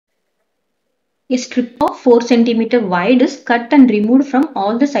A strip of 4 cm wide is cut and removed from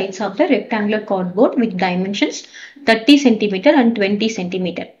all the sides of the rectangular cardboard with dimensions 30 cm and 20 cm.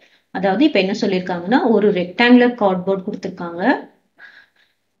 அதாவது இப்ப என்ன சொல்லிருக்காங்கன்னா ஒரு rectangular cardboard கொடுத்திருக்காங்க.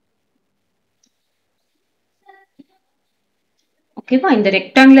 ஓகேவா, இந்த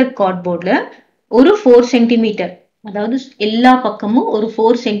rectangular cardboardல ஒரு 4 cm, அதாவது எல்லா பக்கமும் ஒரு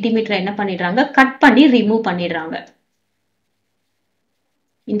 4 cm என்ன பண்ணிடுறாங்க, கட் பண்ணி ரிமூவ் பண்ணிடுறாங்க.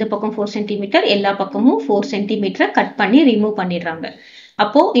 இந்த பக்கம் 4 cm, எல்லா பக்கமும் 4 cm கட் பண்ணி ரிமூவ் பண்ணிடுறாங்க.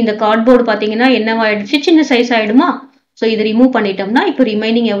 அப்போ இந்த கார்ட்போர்டு பாத்தீங்கன்னா என்னவாயிடுச்சு, சின்ன சைஸ் ஆயிடுமா. சோ இது ரிமூவ் பண்ணிட்டோம்னா இப்போ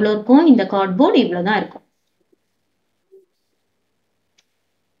ரிமைனிங் எவ்வளவு இருக்கும், இந்த கார்ட்போர்டு இவ்வளவுதான் இருக்கும்.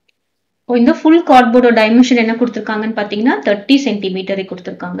 இந்த ஃபுல் கார்ட்போர்டோட டைமென்ஷன் என்ன கொடுத்திருக்காங்கன்னு பாத்தீங்கன்னா 30 cm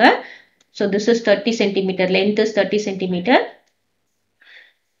கொடுத்திருக்காங்க. So this is 30 cm, length is 30 cm.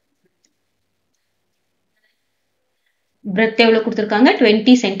 Breadth எவ்வளவு கொடுத்திருக்காங்க,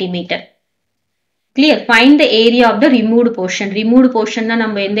 20 cm. Clear. Find the area of the removed portion. Removed portion னா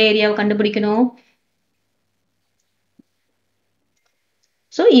நம்ம எந்த ஏரியாவை கண்டுபிடிக்கணும்?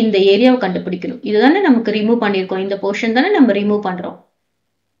 So இந்த ஏரியாவை கண்டுபிடிக்கணும். இதுதானே நமக்கு ரிமூவ் பண்ணிருக்கோம், இந்த போர்ஷன் தானே நம்ம ரிமூவ் பண்றோம்.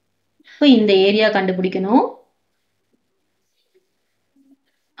 So இந்த ஏரியா கண்டுபிடிக்கணும்.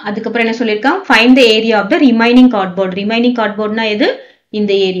 அதுக்கப்புறம் என்ன சொல்லிருக்கான், find the area of the remaining cardboard. Remaining cardboardனா எது,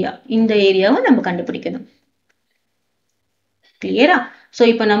 இந்த ஏரியா. இந்த ஏரியாவை நம்ம கண்டுபிடிக்கணும். கிளியரா? சோ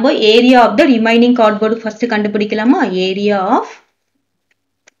இப்போ நம்ம area of the remaining cardboard first கண்டுபிடிக்கலாமா. Area of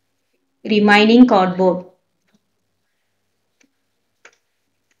remaining cardboard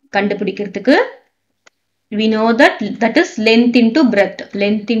கண்டுபிடிக்கிறதுக்கு we know that is length into breadth.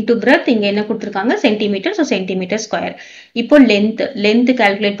 Length into breadth இங்க என்ன கொடுத்திருக்காங்க, சென்டிமீட்டர். So centimetre square. இப்போ length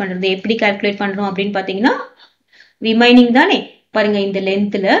கால்குலேட் பண்றது எப்படி கால்குலேட் பண்றோம் அப்படின்னு பாத்தீங்கன்னா, ரிமைனிங் தானே பாருங்க, இந்த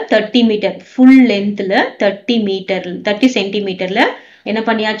லென்த்ல 30 மீட்டர், ஃபுல் லென்த்ல 30 சென்டிமீட்டர்ல என்ன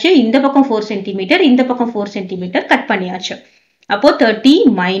பண்ணியாச்சு, இந்த பக்கம் 4 சென்டிமீட்டர், இந்த பக்கம் 4 சென்டிமீட்டர் கட் பண்ணியாச்சு. அப்போ 30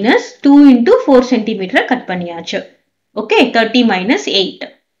 minus 2 into 4 சென்டிமீட்டர் கட் பண்ணியாச்சு. Okay, 30 minus 8.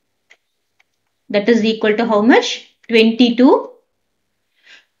 That is equal to how much? 22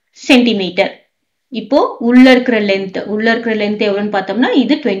 centimetre. இப்போ உள்ள இருக்கிற லென்த் எவ்வளவுன்னு பார்த்தோம்னா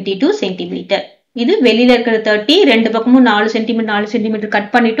இது 22 சென்டிமீட்டர். இது வெளியில இருக்கிற 30, ரெண்டு பக்கமும் 4 சென்டிமீட்டர் கட்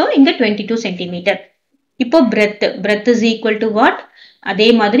பண்ணிட்டோம். இங்க 22 சென்டிமீட்டர். இப்போ breadth is equal to what? அதே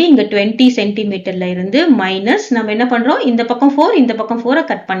மாதிரி இங்க 20 சென்டிமீட்டர்ல இருந்து மைனஸ் நம்ம என்ன பண்றோம், இந்த பக்கம் 4, இந்த பக்கம் 4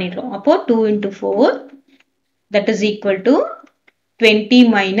 கட் பண்ணிடுறோம். அப்போ 2 into 4, that is equal to 20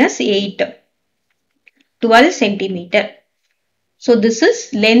 minus 8, 12 centimeter. So this is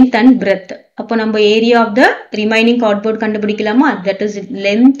length and breadth. அப்போ நம்ம area of the remaining cardboard கண்டுபிடிக்கலாமா. That is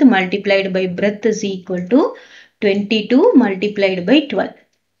length multiplied by breadth is equal to 22 multiplied by 12.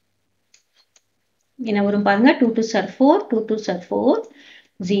 என்ன வரும் பாருங்க, 2 2s are 4, 2 2s are 4,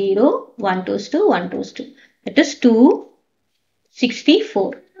 0, 1 2s 2, 1 2s 2. That is 264.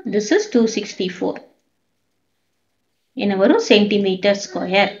 This is 264. என்ன வரும், centimetre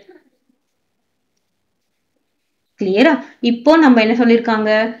square. கிளியரா? இப்போ நம்ம என்ன சொல்லிருக்காங்க,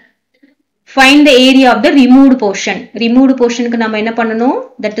 find the area of the removed portion. Removed portionக்கு நம்ம என்ன பண்ணணும்,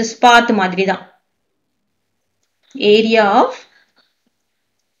 that is path மாதிரி தான். Area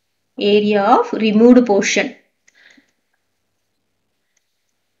of removed portion,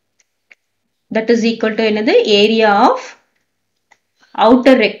 that is equal to என்னது, area of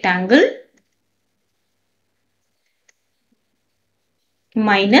outer rectangle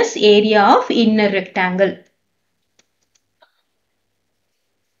minus area of inner rectangle.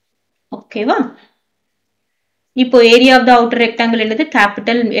 ஓகேவா? இப்போ area of the outer rectangle என்னது,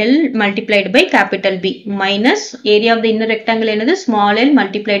 capital L multiplied by capital B minus area of the inner rectangle என்னது, small l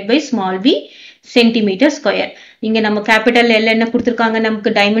multiplied by small b centimetre square. இங்க நம்ம capital L என்ன கொடுத்திருக்காங்க,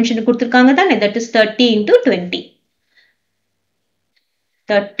 நமக்கு dimension கொடுத்திருக்காங்க தானே, that is 30 into 20.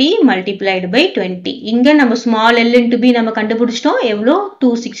 30 multiplied by 20. இங்க நம்ம small l into b நம்ம கண்டுபிடிச்சிட்டோம், எவ்வளோ,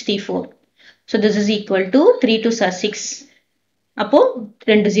 264. So this is equal to 3 2s are 6. அப்போ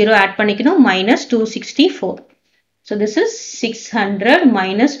 2 0 ஆட் பண்ணிக்கணும், minus 264. So this is 600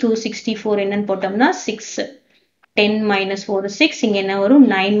 minus 264 என்னன்னு போட்டோம்னா 6. 10 minus 4 is 6. இங்க என்ன வரும்,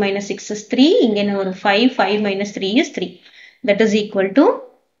 9 minus 6 is 3. இங்க என்ன வரும், 5. 5 minus 3 is 3. That is equal to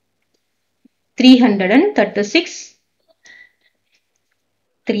 336.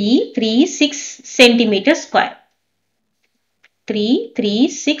 336 centimeter square.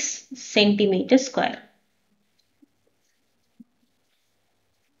 336 centimeter square.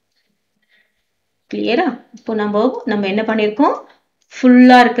 கிளியரா? இப்போ நம்ம என்ன பண்ணிருக்கோம்,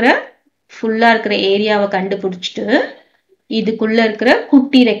 ஃபுல்லா இருக்கிற ஏரியாவை கண்டுபிடிச்சிட்டு இதுக்குள்ள இருக்கிற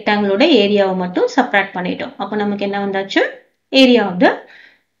குட்டி ரெக்டாங்கிளோட ஏரியாவை மட்டும் சப்ராக்ட் பண்ணிட்டோம். அப்போ நமக்கு என்ன வந்தாச்சு, area of the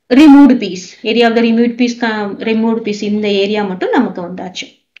removed piece, area of the removed piece இந்த ஏரியா மட்டும் நமக்கு வந்தாச்சு.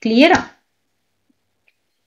 கிளியரா?